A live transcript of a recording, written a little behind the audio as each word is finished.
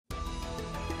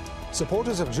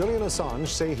Supporters of Julian Assange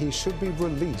say he should be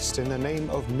released in the name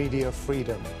of media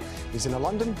freedom. He's in a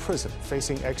London prison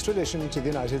facing extradition to the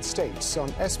United States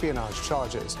on espionage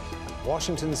charges. And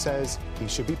Washington says he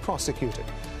should be prosecuted.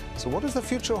 So what does the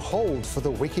future hold for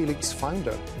the Wikileaks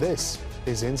founder? This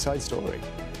is Inside Story.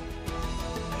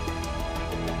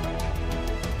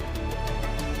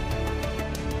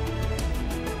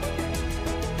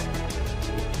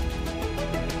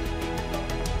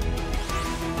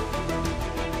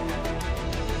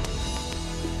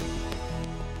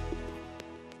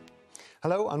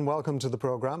 Hello and welcome to the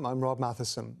programme. I'm Rob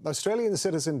Matheson. Australian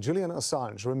citizen Julian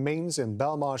Assange remains in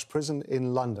Belmarsh prison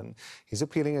in London. He's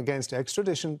appealing against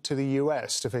extradition to the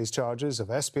US to face charges of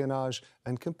espionage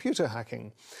and computer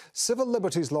hacking. Civil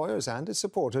liberties lawyers and his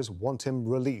supporters want him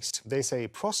released. They say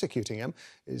prosecuting him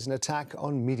is an attack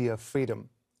on media freedom.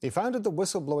 He founded the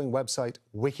whistleblowing website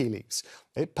Wikileaks.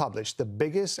 It published the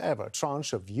biggest ever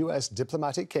tranche of US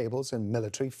diplomatic cables and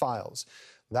military files.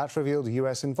 That revealed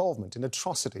US involvement in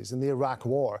atrocities in the Iraq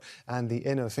War and the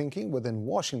inner thinking within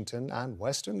Washington and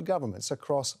Western governments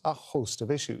across a host of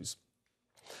issues.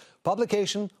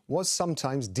 Publication was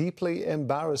sometimes deeply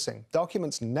embarrassing.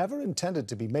 Documents never intended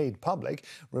to be made public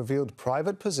revealed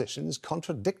private positions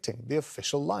contradicting the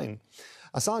official line.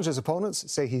 Assange's opponents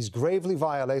say he's gravely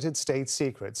violated state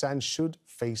secrets and should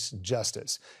face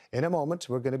justice. In a moment,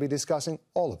 we're going to be discussing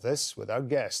all of this with our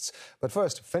guests. But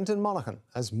first, Vincent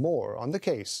has more on the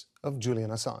case of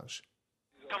Julian Assange.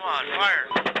 Come on,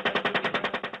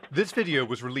 fire! This video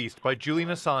was released by Julian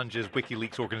Assange's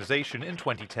Wikileaks organization in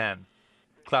 2010.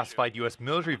 Classified US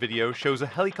military video shows a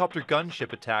helicopter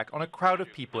gunship attack on a crowd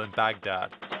of people in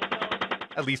Baghdad.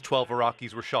 At least 12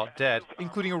 Iraqis were shot dead,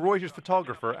 including a Reuters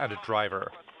photographer and a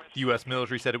driver. The US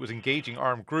military said it was engaging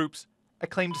armed groups, a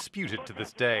claim disputed to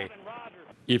this day.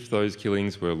 If those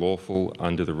killings were lawful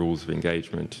under the rules of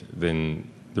engagement, then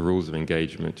the rules of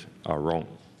engagement are wrong.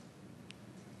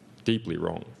 Deeply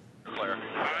wrong.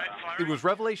 It was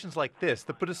revelations like this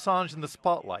that put Assange in the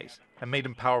spotlight and made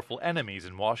him powerful enemies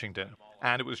in Washington.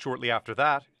 And it was shortly after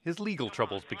that his legal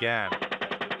troubles began.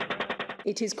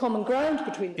 It is common ground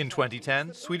between... In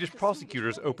 2010, Swedish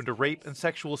prosecutors opened a rape and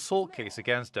sexual assault case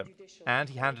against him, and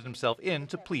he handed himself in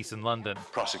to police in London.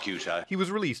 Prosecutor. He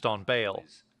was released on bail.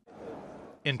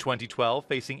 In 2012,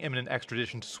 facing imminent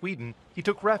extradition to Sweden, he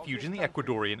took refuge in the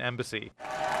Ecuadorian embassy.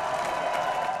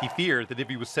 He feared that if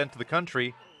he was sent to the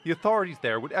country, the authorities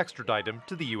there would extradite him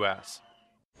to the US.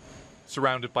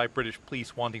 Surrounded by British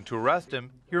police wanting to arrest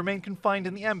him, he remained confined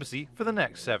in the embassy for the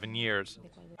next 7 years.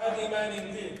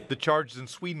 The charges in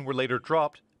Sweden were later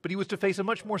dropped, but he was to face a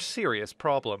much more serious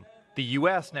problem. The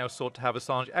US now sought to have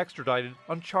Assange extradited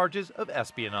on charges of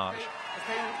espionage.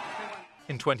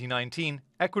 In 2019,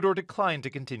 Ecuador declined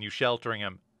to continue sheltering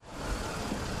him.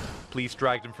 Police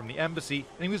dragged him from the embassy,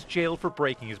 and he was jailed for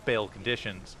breaking his bail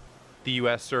conditions. The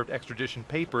US served extradition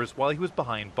papers while he was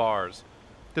behind bars.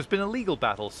 There's been a legal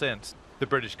battle since. The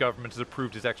British government has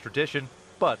approved his extradition,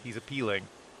 but he's appealing.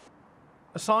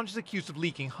 Assange is accused of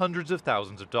leaking hundreds of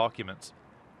thousands of documents,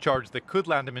 charges that could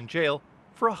land him in jail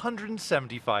for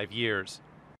 175 years.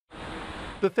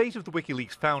 The fate of the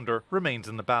Wikileaks founder remains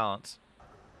in the balance.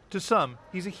 To some,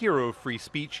 he's a hero of free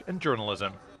speech and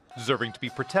journalism, deserving to be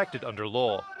protected under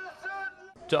law.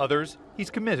 To others, he's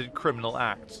committed criminal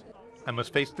acts and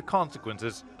must face the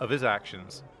consequences of his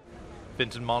actions.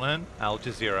 Vincent, Al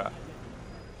Jazeera.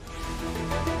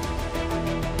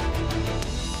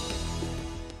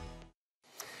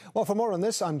 Well, for more on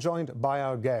this, I'm joined by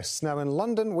our guests. Now, in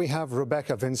London, we have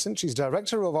Rebecca Vincent. She's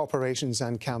Director of Operations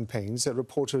and Campaigns at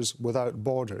Reporters Without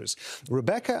Borders.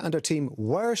 Rebecca and her team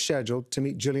were scheduled to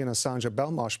meet Julian Assange at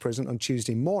Belmarsh prison on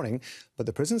Tuesday morning, but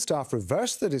the prison staff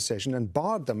reversed the decision and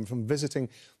barred them from visiting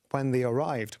when they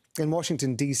arrived. In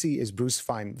Washington, D.C. is Bruce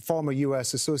Fein, former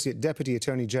U.S. Associate Deputy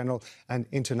Attorney General and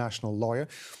international lawyer.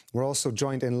 We're also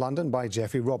joined in London by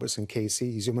Geoffrey Robertson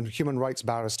KC. He's a human rights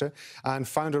barrister and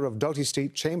founder of Doughty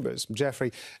Street Chambers.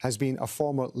 Geoffrey has been a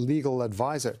former legal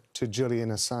advisor to Julian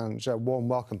Assange. A warm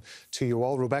welcome to you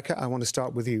all. Rebecca, I want to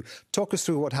start with you. Talk us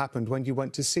through what happened when you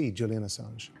went to see Julian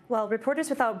Assange. Well, Reporters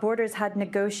Without Borders had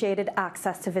negotiated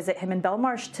access to visit him in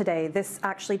Belmarsh today. This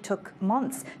actually took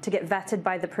months to get vetted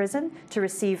by the prison to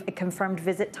receive a confirmed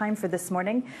visit time for this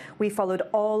morning. We followed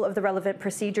all of the relevant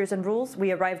procedures and rules.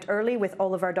 We arrived early with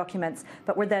all of our documents,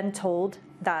 but were then told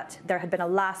that there had been a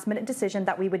last-minute decision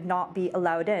that we would not be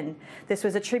allowed in. This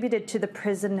was attributed to the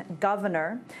prison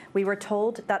governor. We were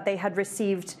told that they had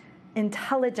received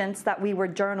intelligence that we were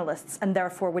journalists and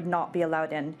therefore would not be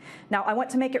allowed in. Now, I want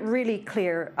to make it really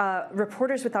clear.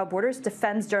 Reporters Without Borders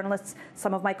defends journalists.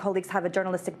 Some of my colleagues have a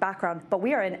journalistic background, but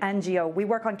we are an NGO. We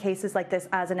work on cases like this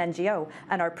as an NGO,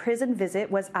 and our prison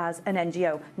visit was as an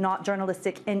NGO, not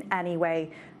journalistic in any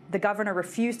way. The governor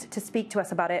refused to speak to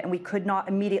us about it, and we could not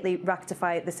immediately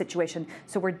rectify the situation.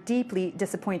 So we're deeply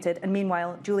disappointed. And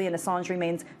meanwhile, Julian Assange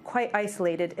remains quite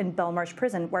isolated in Belmarsh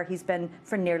prison, where he's been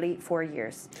for nearly 4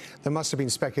 years. There must have been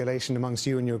speculation amongst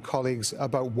you and your colleagues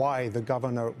about why the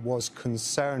governor was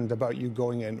concerned about you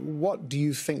going in. What do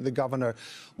you think the governor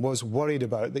was worried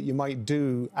about that you might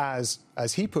do as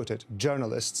he put it,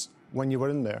 journalists, when you were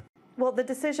in there? Well, the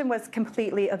decision was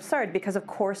completely absurd because, of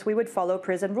course, we would follow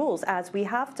prison rules, as we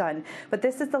have done. But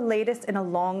this is the latest in a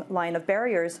long line of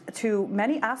barriers to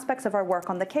many aspects of our work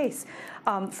on the case.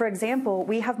 For example,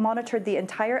 we have monitored the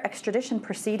entire extradition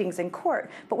proceedings in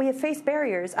court, but we have faced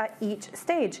barriers at each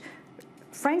stage.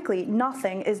 Frankly,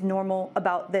 nothing is normal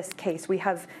about this case. We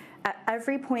have at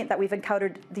every point that we've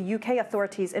encountered the UK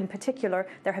authorities in particular,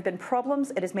 there have been problems.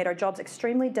 It has made our jobs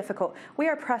extremely difficult. We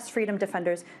are press freedom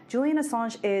defenders. Julian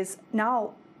Assange is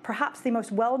now perhaps the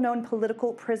most well-known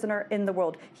political prisoner in the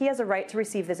world. He has a right to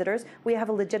receive visitors. We have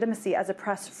a legitimacy as a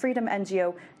press freedom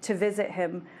NGO to visit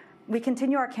him. We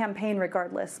continue our campaign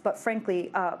regardless, but frankly,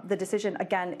 the decision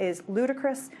again is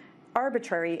ludicrous,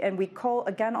 arbitrary, and we call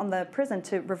again on the prison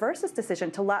to reverse this decision,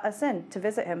 to let us in to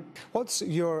visit him. What's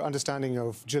your understanding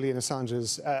of Julian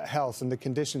Assange's health and the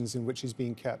conditions in which he's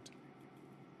being kept?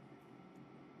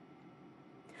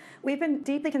 We've been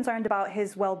deeply concerned about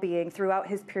his well-being throughout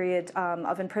his period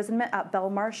of imprisonment at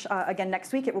Belmarsh. Again,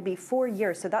 next week it will be 4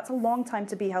 years, so that's a long time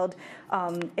to be held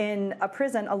in a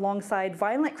prison alongside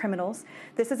violent criminals.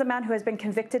 This is a man who has been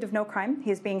convicted of no crime.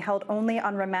 He is being held only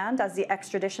on remand as the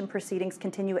extradition proceedings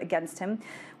continue against him.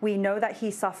 We know that he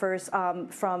suffers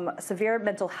from severe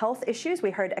mental health issues.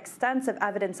 We heard extensive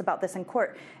evidence about this in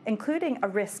court, including a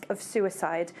risk of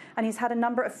suicide. And he's had a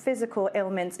number of physical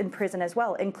ailments in prison as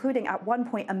well, including at one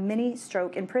point a mini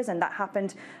stroke in prison that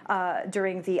happened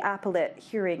during the appellate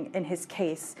hearing in his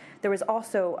case. There was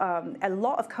also a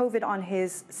lot of COVID on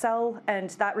his cell,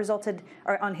 and that resulted,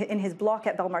 or in his block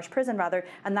at Belmarsh prison rather,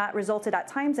 and that resulted at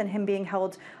times in him being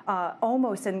held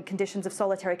almost in conditions of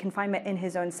solitary confinement in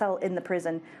his own cell in the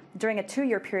prison. During a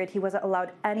 2-year period, he wasn't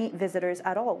allowed any visitors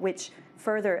at all, which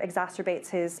further exacerbates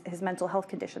his mental health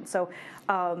condition. So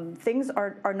things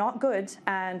are not good,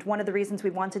 and one of the reasons we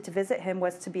wanted to visit him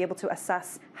was to be able to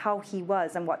assess how he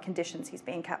was and what conditions he's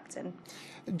being kept in.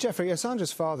 Geoffrey,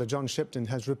 Assange's father, John Shipton,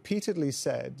 has repeatedly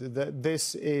said that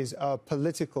this is a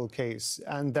political case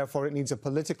and therefore it needs a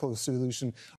political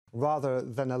solution rather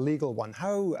than a legal one.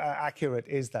 How accurate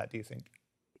is that, do you think?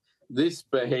 This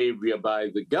behaviour by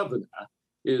the governor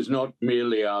is not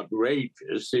merely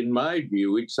outrageous. In my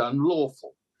view, it's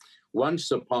unlawful.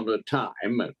 Once upon a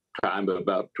time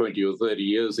about 20 or 30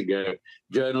 years ago,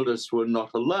 journalists were not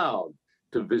allowed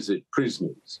to visit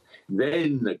prisoners.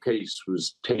 Then the case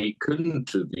was taken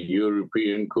to the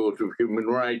European Court of Human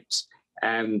Rights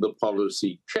and the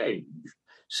policy changed.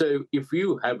 So if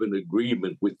you have an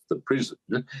agreement with the prison,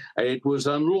 it was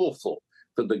unlawful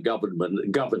for the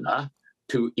governor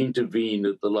to intervene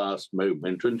at the last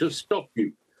moment and to stop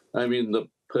you. I mean, the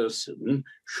person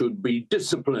should be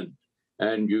disciplined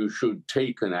and you should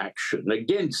take an action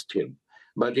against him.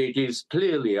 But it is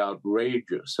clearly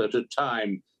outrageous at a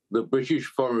time the British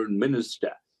Foreign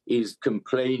Minister is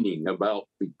complaining about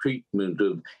the treatment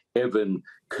of Evan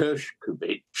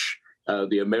Gershkovich,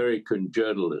 the American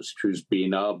journalist who's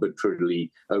been arbitrarily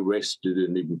arrested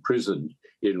and imprisoned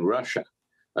in Russia,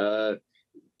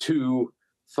 to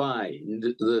find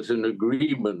that an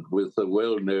agreement with a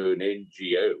well-known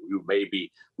NGO, who may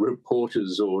be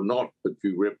reporters or not, but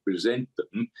you represent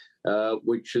them,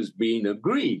 which has been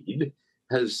agreed,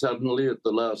 has suddenly at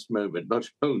the last moment not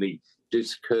only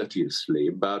discourteously,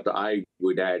 but I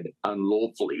would add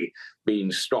unlawfully, been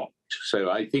stopped. So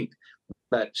I think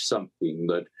that's something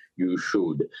that you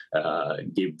should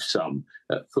give some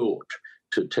thought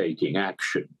to taking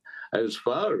action. As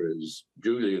far as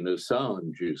Julian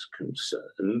Assange is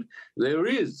concerned, there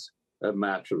is a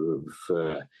matter of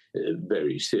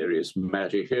very serious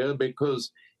matter here,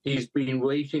 because he's been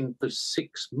waiting for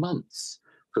 6 months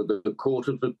for the Court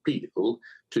of Appeal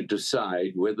to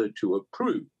decide whether to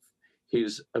approve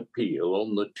his appeal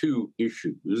on the 2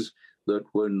 issues that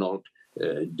were not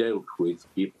dealt with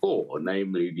before,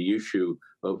 namely the issue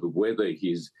of whether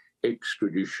his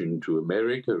extradition to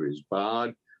America is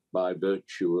barred by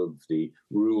virtue of the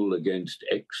rule against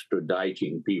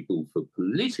extraditing people for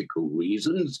political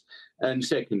reasons, and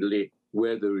secondly,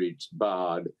 whether it's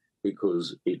barred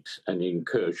because it's an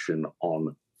incursion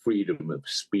on freedom of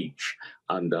speech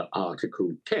under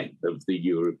Article 10 of the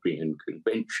European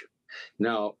Convention.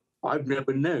 Now, I've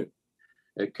never known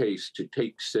a case to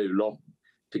take so long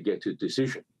to get a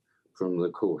decision from the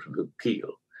Court of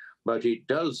Appeal, but it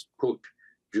does put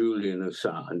Julian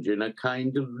Assange in a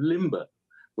kind of limbo,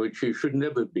 which he should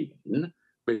never be in,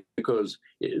 because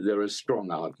there are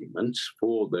strong arguments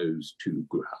for those two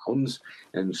grounds,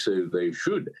 and so they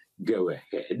should go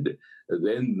ahead.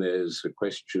 Then there's the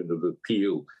question of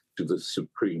appeal to the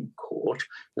Supreme Court,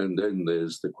 and then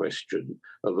there's the question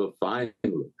of a final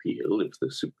appeal if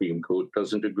the Supreme Court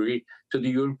doesn't agree to the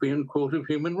European Court of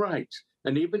Human Rights.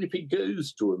 And even if he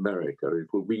goes to America, it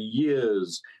will be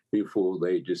years before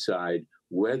they decide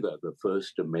whether the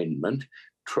First Amendment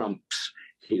trumps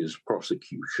his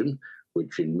prosecution,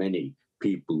 which in many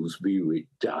people's view it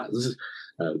does.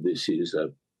 This is a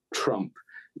Trump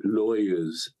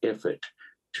lawyer's effort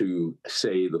to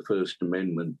say the First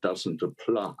Amendment doesn't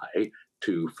apply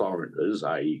to foreigners,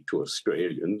 i.e. to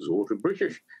Australians or to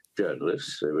British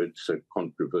journalists. So it's a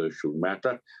controversial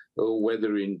matter, or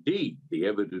whether indeed the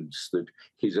evidence that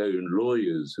his own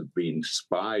lawyers have been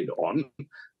spied on,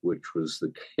 which was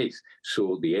the case,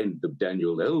 saw the end of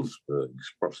Daniel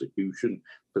Ellsberg's prosecution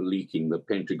for leaking the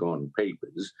Pentagon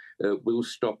papers, will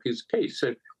stop his case.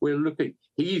 So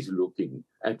he's looking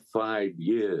at 5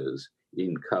 years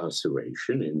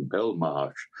incarceration in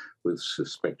Belmarsh with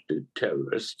suspected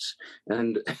terrorists,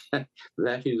 and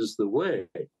that is the way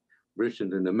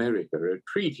Britain and America are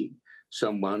treating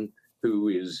someone who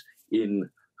is in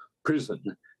prison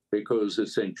because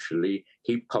essentially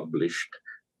he published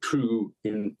true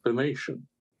information.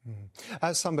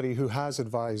 As somebody who has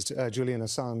advised Julian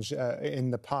Assange in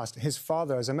the past, his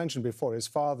father, as I mentioned before, his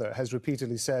father has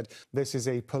repeatedly said this is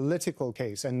a political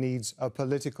case and needs a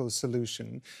political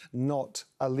solution, not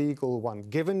a legal one.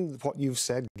 Given what you've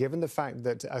said, given the fact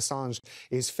that Assange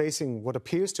is facing what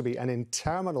appears to be an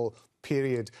interminable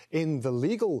period in the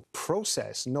legal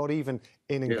process, not even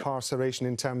in incarceration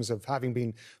in terms of having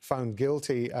been found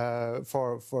guilty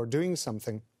for doing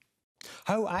something,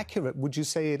 how accurate would you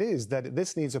say it is that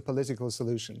this needs a political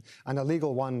solution and a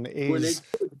legal one is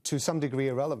to some degree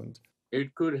irrelevant?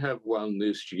 It could have one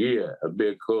this year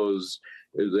because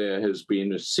there has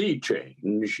been a sea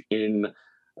change in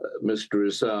Mr.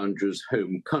 Assange's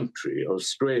home country,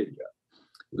 Australia.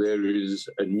 There is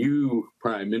a new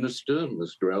Prime Minister,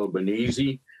 Mr.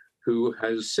 Albanese, who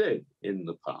has said in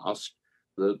the past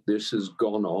that this has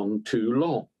gone on too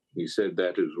long. He said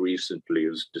that as recently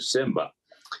as December.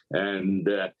 And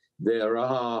there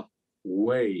are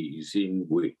ways in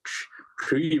which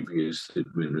previous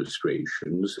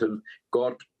administrations have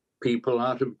got people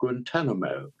out of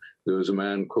Guantanamo. There was a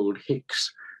man called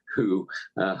Hicks who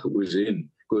was in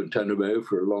Guantanamo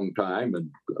for a long time and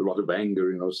a lot of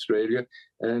anger in Australia.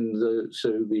 And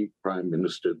so the Prime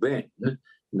Minister then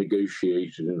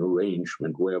negotiated an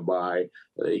arrangement whereby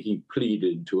he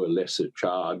pleaded to a lesser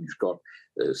charge, got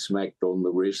smacked on the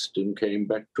wrist and came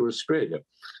back to Australia.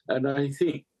 And I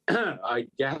think, I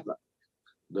gather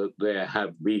that there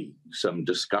have been some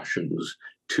discussions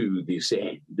to this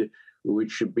end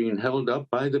which have been held up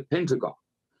by the Pentagon.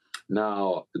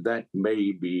 Now, that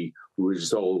may be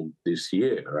resolved this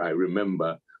year. I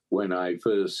remember when I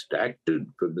first acted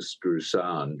for Mr.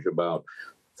 Assange about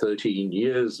 13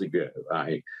 years ago,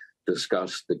 I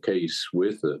discussed the case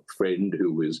with a friend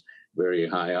who was very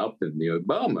high up in the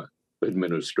Obama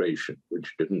administration,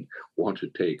 which didn't want to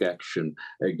take action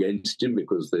against him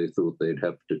because they thought they'd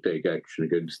have to take action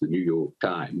against the New York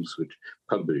Times, which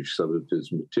published some of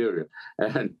his material.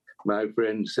 And my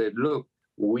friend said, look,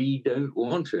 we don't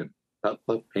want him, but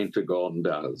the Pentagon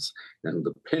does. And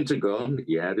the Pentagon,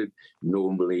 he added,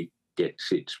 normally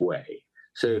gets its way.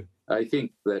 So I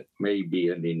think that may be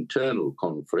an internal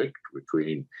conflict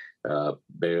between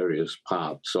various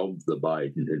parts of the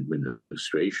Biden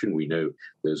administration. We know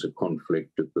there's a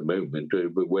conflict at the moment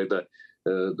over whether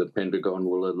the Pentagon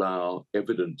will allow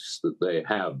evidence that they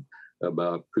have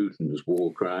about Putin's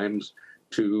war crimes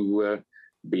to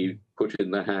be put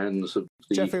in the hands of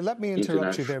the Geoffrey, let me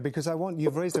interrupt you there because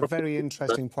you've raised a very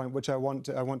interesting point which I want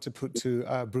to put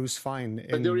to Bruce Fein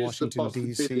in Washington,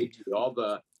 D.C.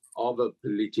 Of a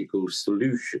political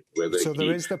solution. So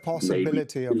there is the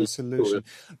possibility of a solution.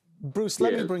 Bruce,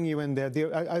 let me bring you in there.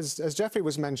 As Geoffrey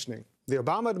was mentioning, the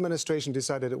Obama administration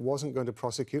decided it wasn't going to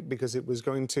prosecute because it was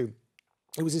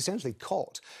essentially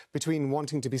caught between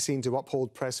wanting to be seen to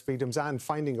uphold press freedoms and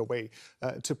finding a way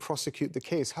to prosecute the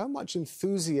case. How much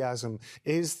enthusiasm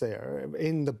is there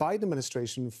in the Biden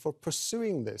administration for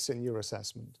pursuing this, in your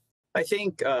assessment? I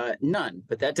think none,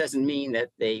 but that doesn't mean that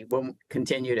they won't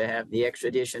continue to have the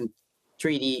extradition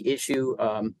treaty issue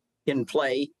in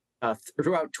play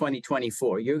throughout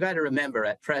 2024. You got to remember,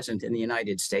 at present in the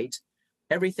United States,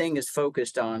 everything is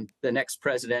focused on the next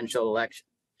presidential election.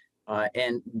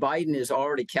 And Biden is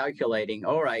already calculating,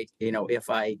 all right, if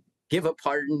I give a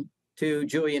pardon to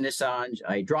Julian Assange,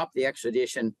 I drop the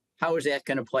extradition, how is that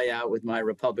going to play out with my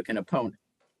Republican opponent?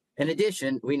 In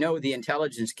addition, we know the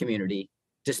intelligence community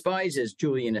despises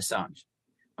Julian Assange.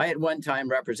 I at one time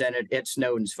represented Ed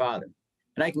Snowden's father.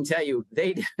 And I can tell you,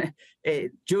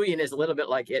 Julian is a little bit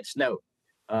like Ed Snowden.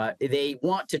 They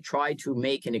want to try to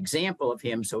make an example of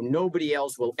him so nobody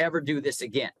else will ever do this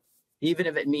again, even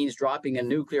if it means dropping a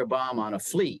nuclear bomb on a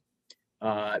flea.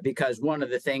 Because one of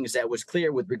the things that was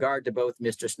clear with regard to both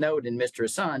Mr. Snowden and Mr.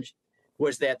 Assange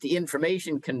was that the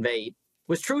information conveyed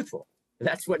was truthful.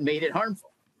 That's what made it harmful.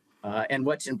 And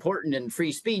what's important in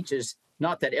free speech is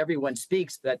not that everyone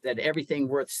speaks, but that everything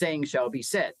worth saying shall be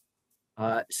said.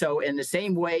 So in the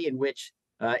same way in which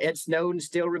Ed Snowden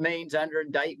still remains under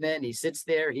indictment, he sits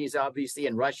there, he's obviously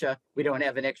in Russia. We don't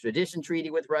have an extradition treaty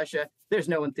with Russia. There's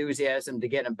no enthusiasm to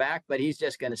get him back, but he's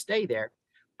just going to stay there.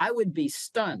 I would be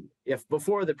stunned if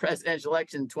before the presidential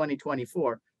election in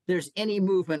 2024, there's any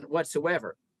movement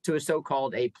whatsoever to a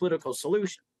so-called a political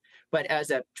solution. But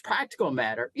as a practical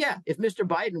matter, yeah, if Mr.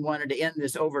 Biden wanted to end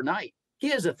this overnight, he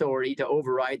has authority to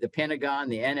override the Pentagon,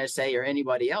 the NSA, or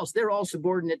anybody else. They're all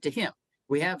subordinate to him.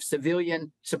 We have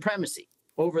civilian supremacy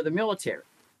over the military.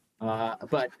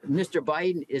 But Mr.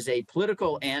 Biden is a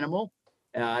political animal,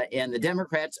 and the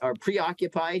Democrats are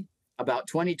preoccupied about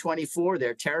 2024.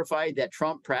 They're terrified that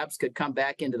Trump perhaps could come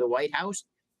back into the White House,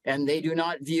 and they do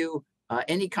not view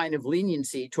any kind of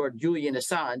leniency toward Julian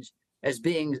Assange as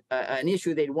being an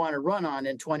issue they'd want to run on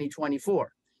in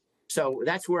 2024. So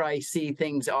that's where I see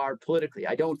things are politically.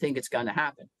 I don't think it's going to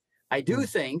happen. I do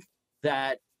think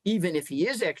that even if he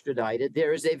is extradited,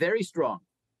 there is a very strong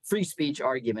free speech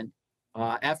argument.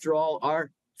 After all,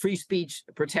 our free speech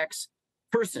protects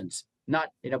persons, not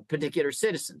particular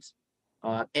citizens.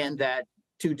 And that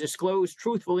to disclose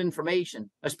truthful information,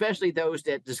 especially those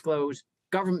that disclose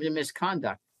government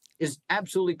misconduct, is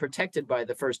absolutely protected by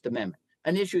the First Amendment,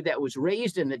 an issue that was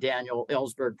raised in the Daniel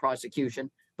Ellsberg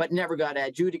prosecution, but never got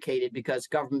adjudicated because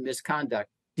government misconduct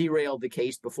derailed the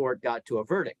case before it got to a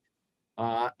verdict.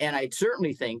 And I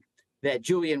certainly think that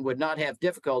Julian would not have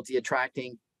difficulty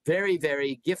attracting very,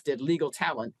 very gifted legal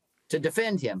talent to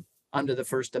defend him under the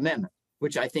First Amendment,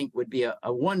 which I think would be a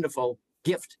wonderful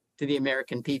gift to the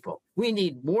American people. We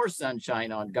need more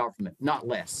sunshine on government, not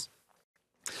less.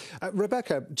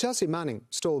 Rebecca, Chelsea Manning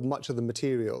stole much of the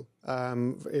material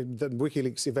that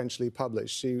WikiLeaks eventually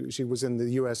published. She was in the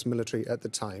US military at the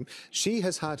time. She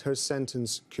has had her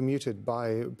sentence commuted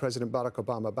by President Barack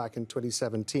Obama back in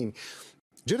 2017.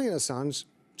 Julian Assange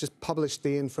just published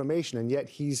the information, and yet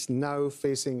he's now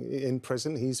facing in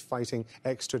prison. He's fighting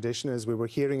extradition, as we were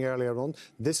hearing earlier on.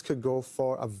 This could go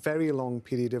for a very long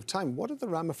period of time. What are the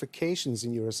ramifications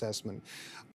in your assessment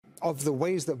of the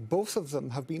ways that both of them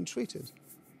have been treated?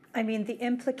 I mean, the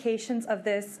implications of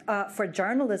this for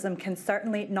journalism can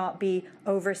certainly not be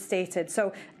overstated.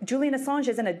 So Julian Assange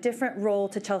is in a different role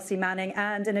to Chelsea Manning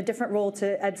and in a different role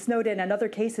to Ed Snowden and other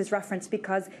cases referenced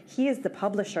because he is the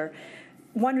publisher.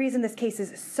 One reason this case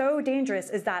is so dangerous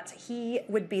is that he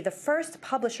would be the first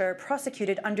publisher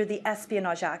prosecuted under the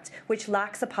Espionage Act, which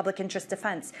lacks a public interest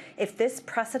defense. If this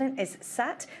precedent is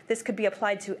set, this could be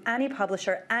applied to any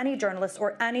publisher, any journalist,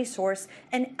 or any source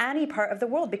in any part of the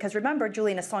world. Because remember,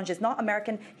 Julian Assange is not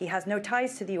American. He has no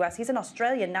ties to the US. He's an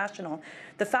Australian national.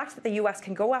 The fact that the US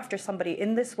can go after somebody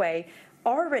in this way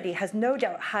already has no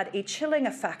doubt had a chilling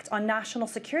effect on national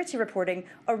security reporting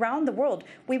around the world.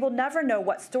 We will never know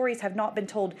what stories have not been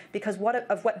told because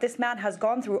of what this man has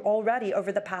gone through already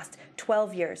over the past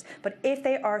 12 years. But if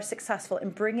they are successful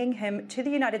in bringing him to the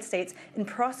United States, in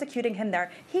prosecuting him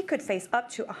there, he could face up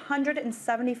to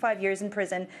 175 years in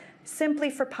prison simply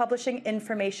for publishing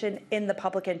information in the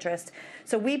public interest.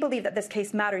 So we believe that this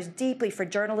case matters deeply for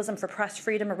journalism, for press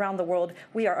freedom around the world.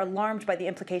 We are alarmed by the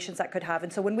implications that could have.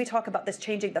 And so when we talk about this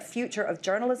changing the future of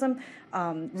journalism,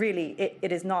 really,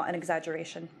 it is not an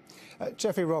exaggeration.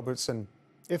 Geoffrey Robertson,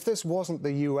 if this wasn't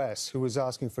the US who was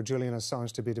asking for Julian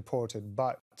Assange to be deported,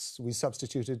 but we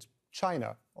substituted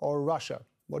China or Russia,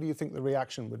 what do you think the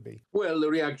reaction would be? Well, the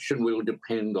reaction will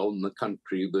depend on the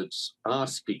country that's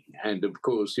asking. And of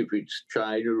course, if it's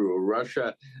China or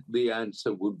Russia, the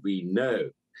answer would be no.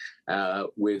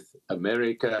 With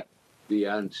America, the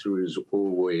answer is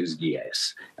always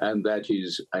yes. And that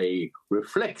is a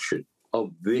reflection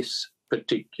of this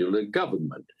particular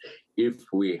government. if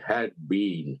we had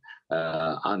been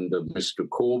under Mr.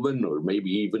 Corbyn or maybe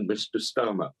even Mr.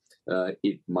 Starmer,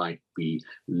 it might be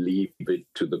leave it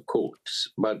to the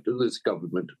courts. But this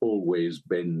government always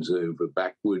bends over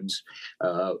backwards.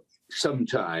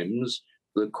 Sometimes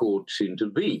the courts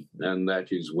intervene, and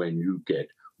that is when you get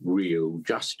real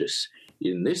justice.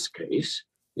 In this case,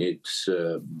 it's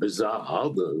bizarre.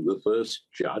 The first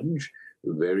judge,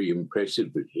 very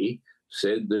impressively,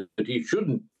 said that he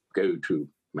shouldn't go to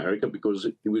America because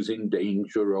he was in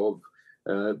danger of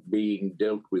being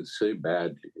dealt with so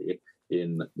badly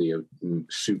in the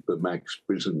supermax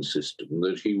prison system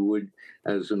that he would,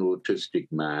 as an autistic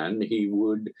man, he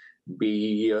would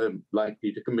be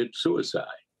likely to commit suicide.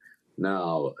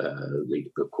 Now, the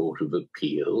Court of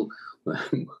Appeal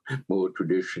more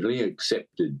traditionally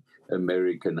accepted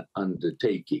American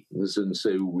undertakings, and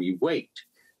so we wait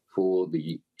for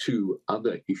the two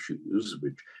other issues,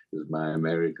 which, as my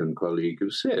American colleague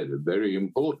has said, are very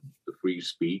important, the free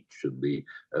speech and the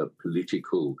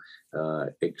political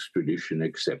extradition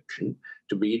exception,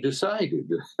 to be decided.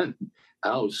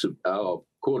 Our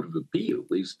Court of Appeal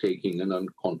is taking an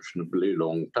unconscionably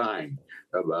long time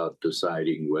about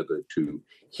deciding whether to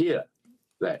hear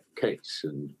that case,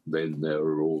 and then there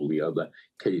are all the other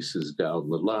cases down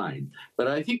the line. But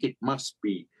I think it must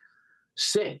be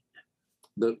said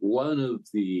that one of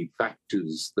the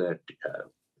factors that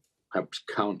perhaps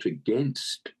count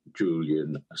against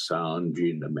Julian Assange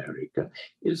in America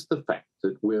is the fact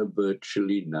that we're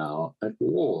virtually now at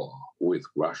war with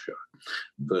Russia.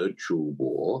 Virtual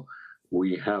war.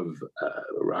 We have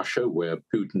Russia where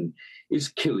Putin is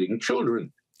killing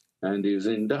children and is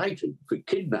indicted for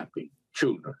kidnapping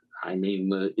children. I mean,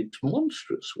 it's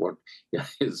monstrous what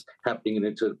is happening, and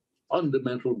it's a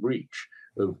fundamental breach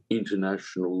of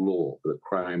international law, the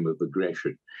crime of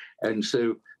aggression. And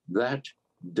so that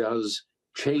does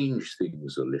change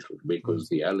things a little, because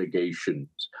the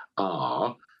allegations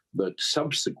are that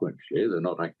subsequently, they're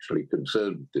not actually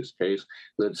concerned with this case,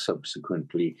 that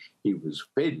subsequently he was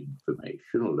fed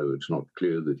information, although it's not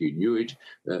clear that he knew it,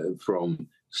 from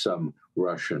some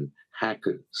Russian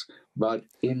hackers. But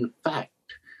in fact,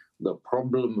 the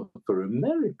problem for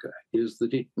America is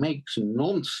that it makes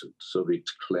nonsense of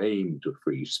its claim to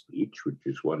free speech, which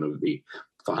is one of the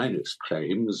finest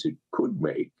claims it could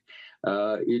make.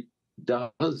 It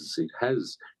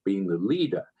has been the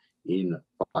leader in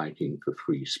fighting for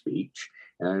free speech,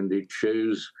 and it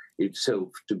shows itself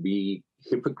to be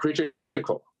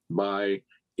hypocritical by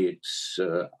its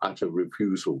utter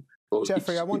refusal.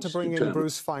 Geoffrey, I want to bring in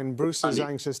Bruce Fein. Bruce is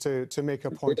anxious to make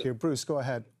a point here. Bruce, go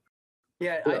ahead.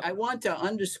 Yeah, I want to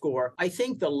underscore, I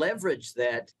think the leverage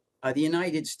that the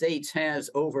United States has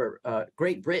over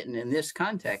Great Britain in this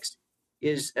context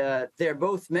is they're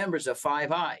both members of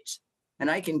Five Eyes. And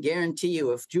I can guarantee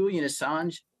you, if Julian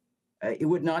Assange, it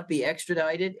would not be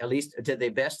extradited, at least to the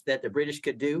best that the British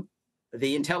could do,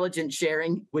 the intelligence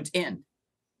sharing would end.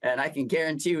 And I can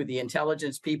guarantee you the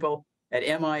intelligence people at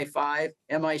MI5,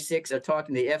 MI6 are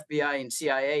talking to the FBI and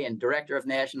CIA and Director of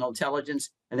National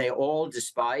Intelligence, and they all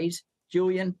despise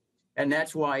Julian. And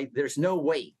that's why there's no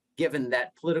way, given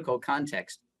that political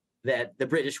context, that the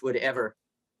British would ever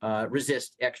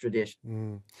resist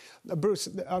extradition. Bruce,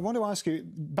 I want to ask you,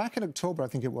 back in October, I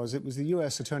think it was the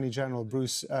US Attorney General,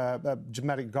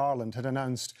 Merrick Garland, had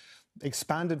announced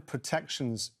expanded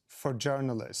protections for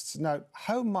journalists. Now,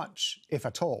 how much, if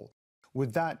at all,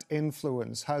 would that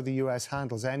influence how the US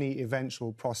handles any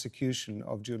eventual prosecution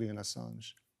of Julian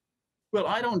Assange? Well,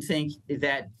 I don't think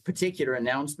that particular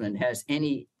announcement has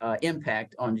any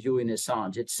impact on Julian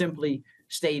Assange. It simply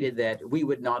stated that we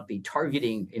would not be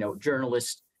targeting,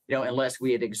 journalists, unless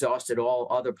we had exhausted all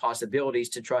other possibilities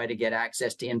to try to get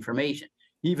access to information.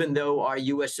 Even though our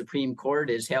U.S. Supreme Court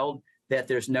has held that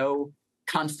there's no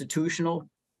constitutional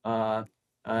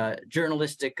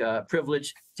journalistic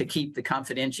privilege to keep the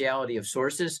confidentiality of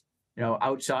sources,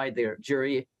 outside their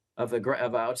jury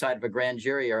outside of a grand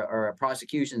jury or a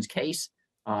prosecution's case.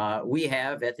 We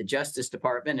have at the Justice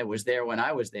Department, it was there when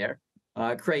I was there,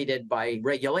 created by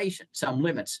regulation some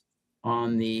limits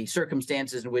on the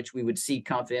circumstances in which we would see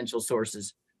confidential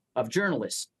sources of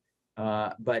journalists.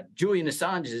 But Julian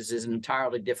Assange's is an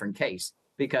entirely different case,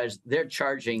 because they're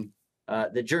charging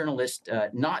the journalist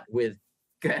not with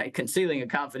concealing a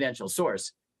confidential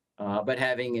source, but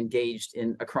having engaged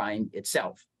in a crime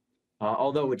itself.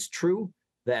 Although it's true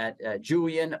that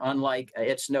Julian, unlike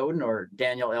Ed Snowden or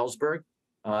Daniel Ellsberg,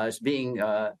 is being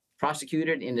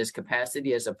prosecuted in his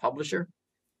capacity as a publisher,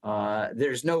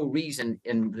 there's no reason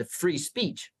in the free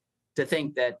speech to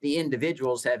think that the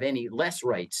individuals have any less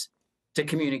rights to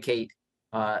communicate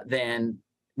than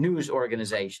news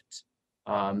organizations.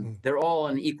 They're all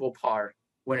on equal par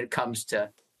when it comes to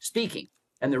speaking.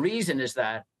 And the reason is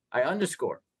that, I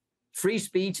underscore, free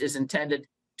speech is intended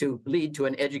to lead to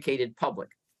an educated public.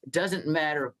 It doesn't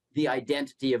matter the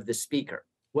identity of the speaker.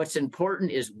 What's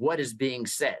important is what is being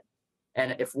said.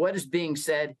 And if what is being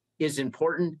said is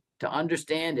important to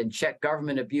understand and check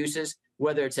government abuses,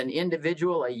 whether it's an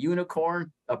individual, a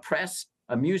unicorn, a press,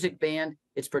 a music band,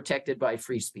 it's protected by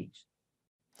free speech.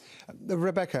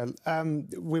 Rebecca,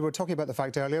 we were talking about the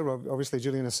fact earlier, obviously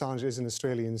Julian Assange is an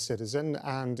Australian citizen,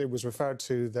 and it was referred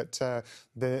to that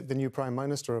the new Prime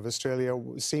Minister of Australia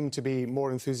seemed to be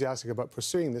more enthusiastic about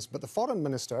pursuing this, but the Foreign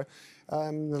Minister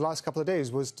in the last couple of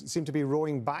days seemed to be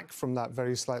rowing back from that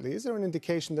very slightly. Is there an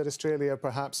indication that Australia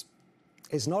perhaps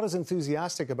is not as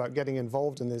enthusiastic about getting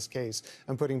involved in this case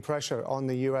and putting pressure on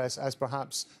the US as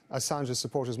perhaps Assange's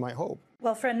supporters might hope?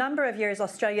 Well, for a number of years,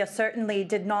 Australia certainly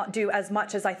did not do as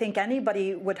much as I think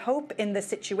anybody would hope in this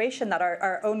situation, that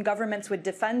our own governments would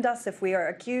defend us if we are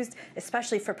accused,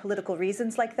 especially for political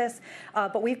reasons like this.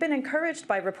 But we've been encouraged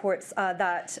by reports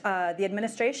that the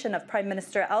administration of Prime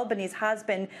Minister Albanese has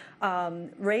been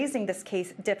raising this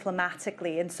case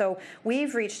diplomatically. And so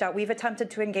we've reached out, we've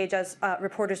attempted to engage as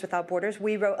Reporters Without Borders.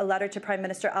 We wrote a letter to Prime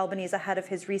Minister Albanese ahead of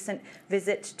his recent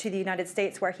visit to the United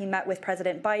States, where he met with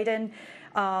President Biden.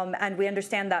 And we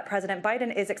understand that President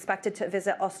Biden is expected to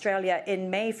visit Australia in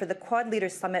May for the Quad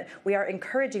Leaders Summit. We are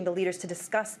encouraging the leaders to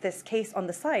discuss this case on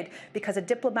the side, because a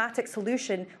diplomatic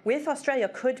solution with Australia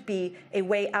could be a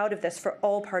way out of this for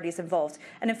all parties involved.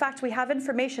 And in fact, we have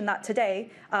information that today,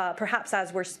 perhaps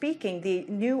as we're speaking, the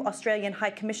new Australian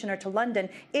High Commissioner to London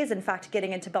is in fact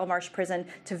getting into Belmarsh prison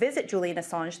to visit Julian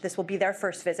Assange. This will be their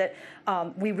first visit.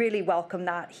 We really welcome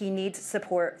that. He needs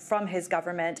support from his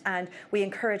government, and we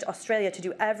encourage Australia to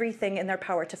do everything in their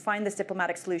power to find this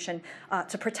diplomatic solution,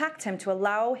 to protect him, to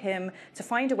allow him to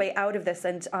find a way out of this,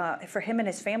 and for him and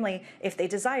his family, if they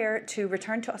desire, to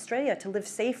return to Australia to live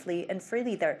safely and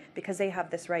freely there, because they have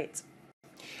this right.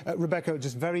 Rebecca,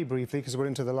 just very briefly, because we're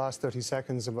into the last 30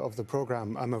 seconds of the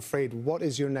programme, I'm afraid, what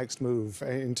is your next move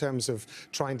in terms of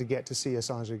trying to get to see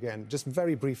Assange again? Just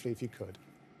very briefly, if you could.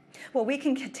 Well, we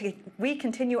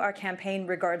continue our campaign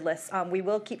regardless. We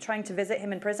will keep trying to visit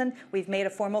him in prison. We've made a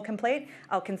formal complaint.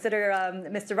 I'll consider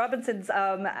Mr. Robinson's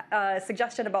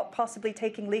suggestion about possibly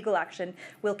taking legal action.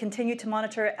 We'll continue to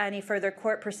monitor any further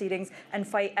court proceedings and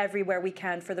fight everywhere we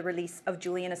can for the release of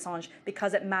Julian Assange,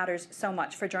 because it matters so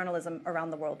much for journalism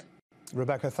around the world.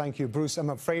 Rebecca, thank you. Bruce,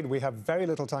 I'm afraid we have very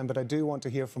little time, but I do want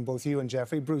to hear from both you and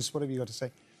Geoffrey. Bruce, what have you got to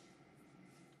say?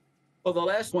 Well, the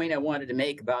last point I wanted to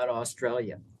make about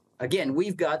Australia. Again,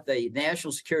 we've got the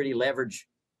national security leverage,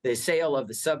 the sale of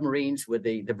the submarines with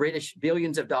the British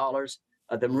billions of dollars,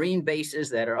 the marine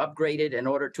bases that are upgraded in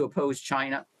order to oppose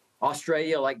China.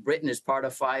 Australia, like Britain, is part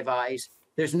of Five Eyes.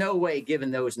 There's no way,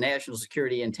 given those national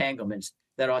security entanglements,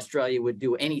 that Australia would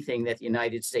do anything that the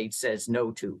United States says no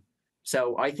to.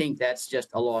 So I think that's just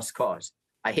a lost cause.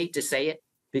 I hate to say it,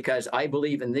 because I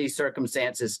believe in these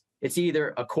circumstances, it's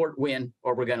either a court win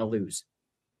or we're going to lose.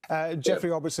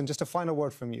 Geoffrey Robertson, just a final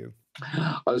word from you.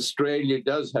 Australia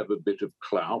does have a bit of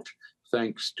clout,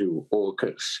 thanks to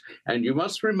AUKUS. And you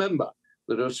must remember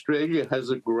that Australia has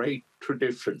a great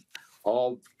tradition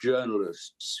of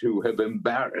journalists who have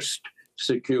embarrassed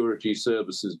security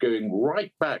services, going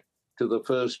right back to the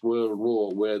First World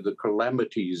War, where the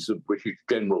calamities of British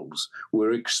generals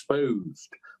were exposed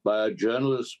by a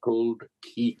journalist called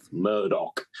Keith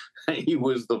Murdoch. He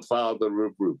was the father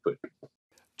of Rupert.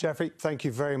 Geoffrey, thank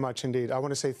you very much indeed. I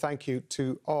want to say thank you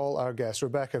to all our guests,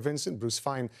 Rebecca, Vincent, Bruce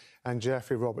Fein and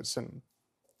Geoffrey Robertson.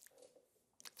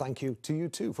 Thank you to you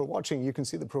too for watching. You can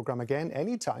see the programme again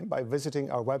anytime by visiting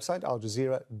our website,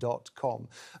 aljazeera.com.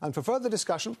 And for further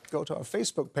discussion, go to our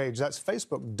Facebook page. That's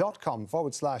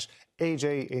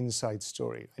facebook.com/AJ Inside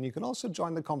Story. And you can also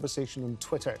join the conversation on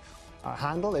Twitter. Our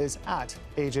handle is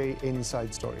 @AJ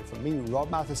Inside Story. From me, Rob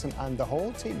Matheson, and the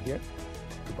whole team here,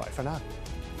 goodbye for now.